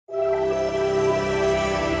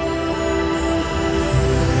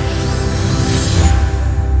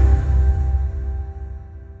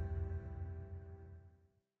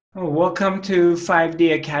Welcome to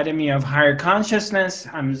 5D Academy of Higher Consciousness.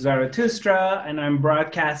 I'm Zarathustra, and I'm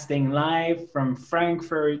broadcasting live from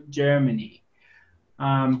Frankfurt, Germany.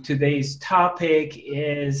 Today's topic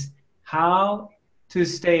is how to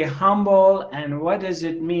stay humble and what does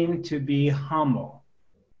it mean to be humble.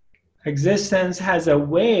 Existence has a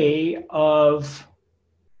way of,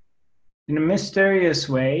 in a mysterious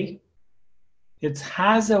way, it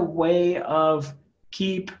has a way of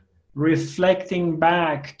keep reflecting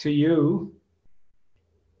back to you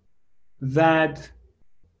that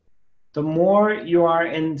the more you are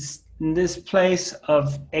in this place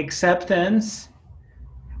of acceptance,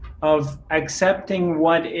 of accepting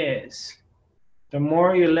what is, the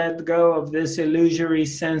more you let go of this illusory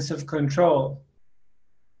sense of control,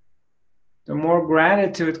 the more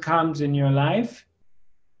gratitude comes in your life,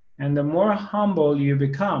 and the more humble you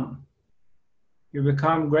become. You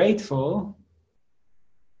become grateful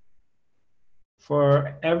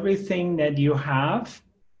for everything that you have,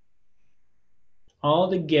 all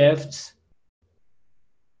the gifts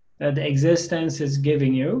that existence is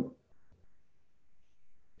giving you,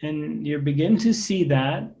 and you begin to see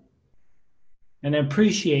that and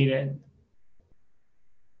appreciate it.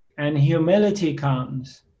 And humility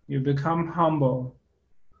comes. You become humble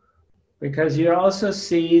because you also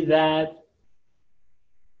see that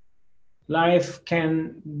life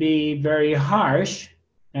can be very harsh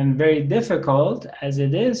and very difficult, as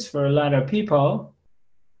it is for a lot of people,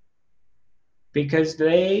 because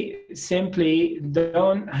they simply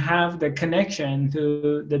don't have the connection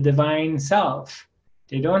to the divine self.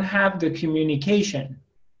 They don't have the communication.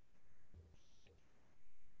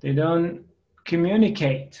 They don't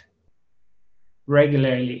communicate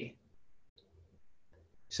regularly.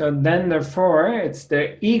 So then therefore, it's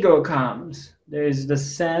the ego comes. There's the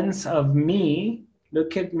sense of me.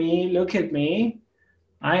 Look at me, look at me.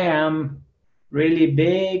 I am really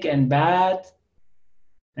big and bad,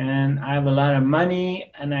 and I have a lot of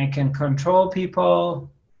money, and I can control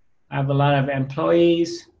people. I have a lot of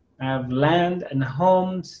employees. I have land and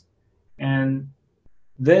homes and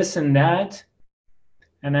this and that.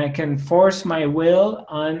 And I can force my will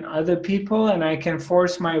on other people, and I can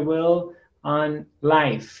force my will on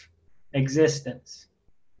life, existence.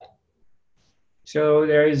 So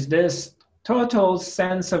there is this total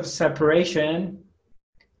sense of separation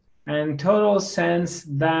and total sense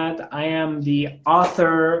that I am the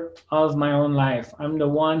author of my own life. I'm the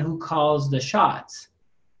one who calls the shots.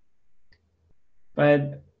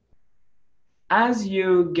 But as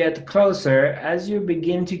you get closer, as you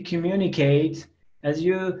begin to communicate, as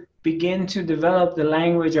you begin to develop the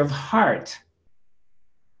language of heart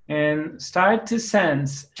and start to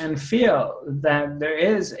sense and feel that there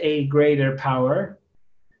is a greater power,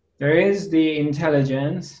 there is the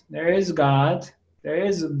intelligence, there is God, there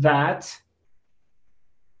is that.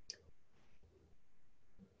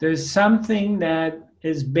 There's something that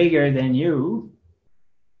is bigger than you,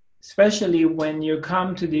 especially when you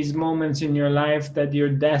come to these moments in your life that you're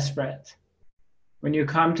desperate. When you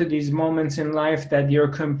come to these moments in life that you're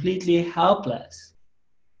completely helpless,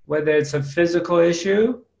 whether it's a physical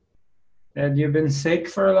issue, that you've been sick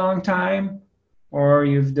for a long time, or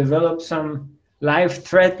you've developed some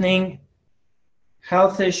life-threatening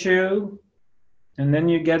health issue, and then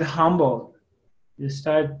you get humbled. You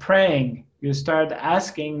start praying. You start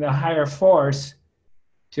asking the higher force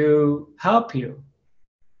to help you.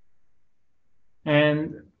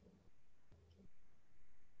 And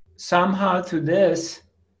somehow to this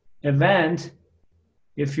event,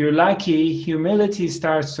 if you're lucky, humility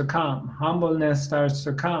starts to come. Humbleness starts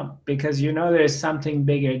to come because you know there's something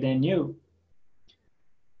bigger than you.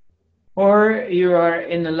 Or you are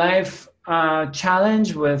in a life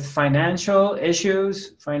challenge with financial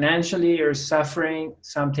issues. Financially, you're suffering.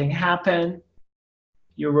 Something happened.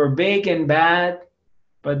 You were big and bad,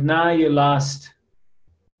 but now you lost.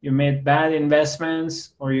 You made bad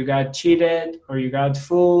investments, or you got cheated, or you got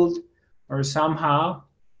fooled, or somehow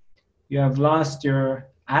you have lost your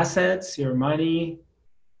assets, your money,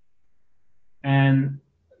 and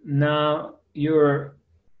now you're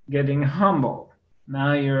getting humble.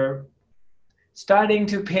 Now you're starting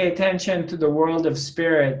to pay attention to the world of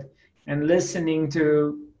spirit and listening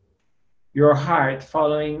to your heart,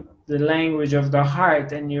 following the language of the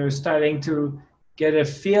heart, and you're starting to get a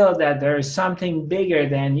feel that there is something bigger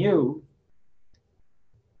than you.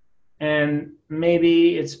 And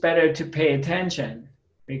maybe it's better to pay attention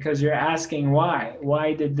because you're asking why.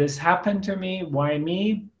 Why did this happen to me? Why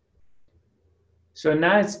me? So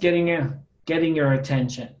now it's getting your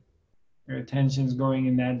attention. Your attention's going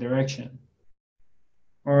in that direction.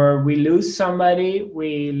 Or we lose somebody,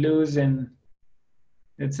 we lose in,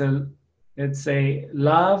 it's a It's a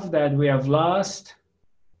love that we have lost.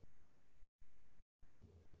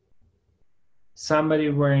 Somebody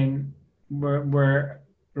we're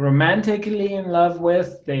romantically in love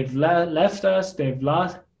with, they've left us,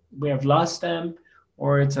 we have lost them,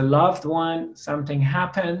 or it's a loved one, something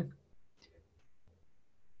happened.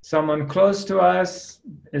 Someone close to us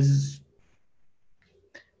is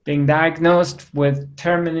being diagnosed with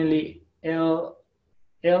terminally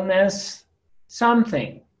illness,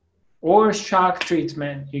 something, or shock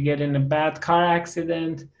treatment. You get in a bad car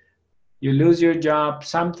accident, you lose your job,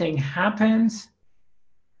 something happens,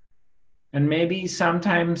 and maybe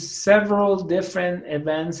sometimes several different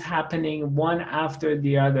events happening one after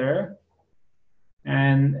the other,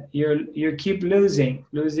 and you keep losing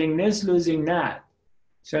this, losing that.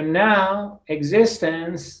 So now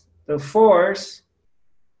existence, the force,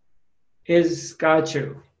 is got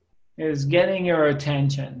you, is getting your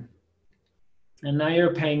attention, and now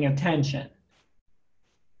you're paying attention,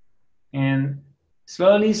 and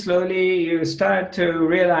slowly you start to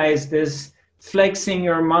realize this, flexing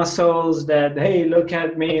your muscles, that hey, look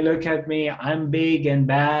at me, I'm big and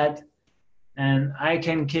bad, and I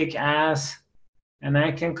can kick ass, and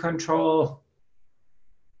I can control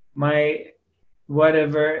my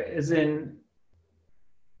whatever is in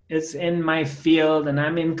my field, and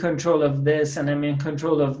I'm in control of this, and I'm in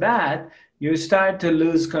control of that. You start to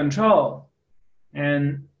lose control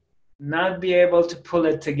and not be able to pull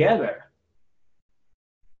it together,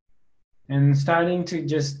 and starting to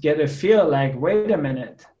just get a feel like, wait a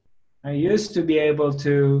minute, I used to be able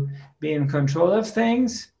to be in control of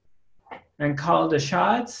things and call the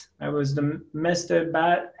shots. I was the Mr.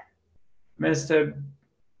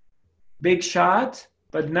 Big Shot,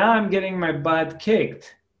 but now I'm getting my butt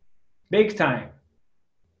kicked big time.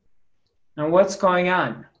 And what's going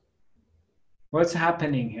on? What's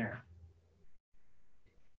happening here?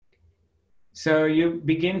 So you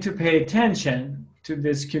begin to pay attention to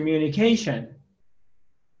this communication.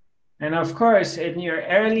 And of course, in your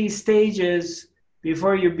early stages,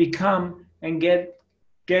 before you become and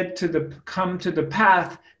come to the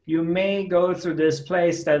path, you may go through this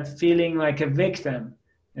place that feeling like a victim.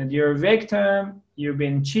 And you're a victim, you've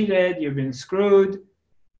been cheated, you've been screwed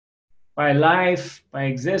by life, by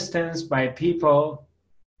existence, by people.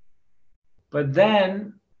 But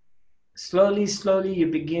then, slowly, you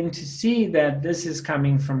begin to see that this is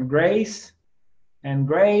coming from grace, and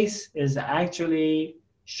grace is actually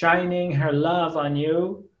shining her love on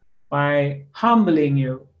you by humbling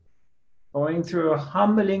you, going through a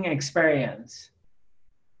humbling experience,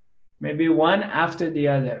 maybe one after the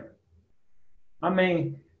other. I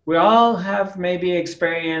mean, we all have maybe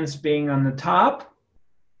experience being on the top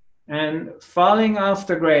and falling off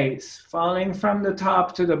the grace, falling from the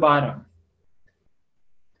top to the bottom.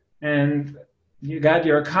 And you got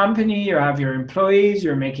your company, you have your employees,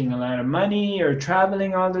 you're making a lot of money, you're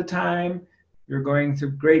traveling all the time, you're going to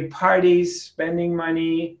great parties, spending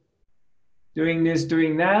money, doing this,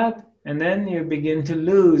 doing that, and then you begin to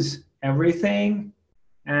lose everything,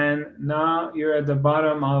 and now you're at the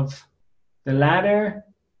bottom of the ladder,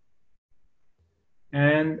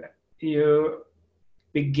 and you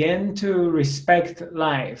begin to respect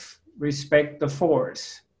life, respect the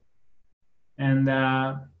force, and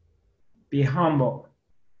be humble.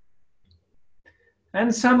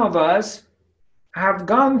 And some of us have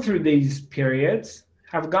gone through these periods,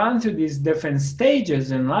 have gone through these different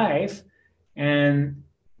stages in life, and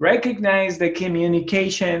recognize the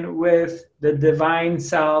communication with the divine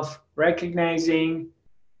self, recognizing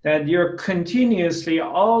that you're continuously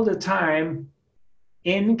all the time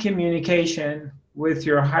in communication with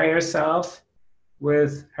your higher self,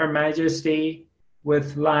 with Her Majesty,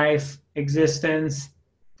 with life, existence.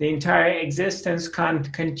 The entire existence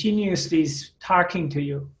continuously talking to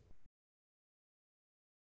you.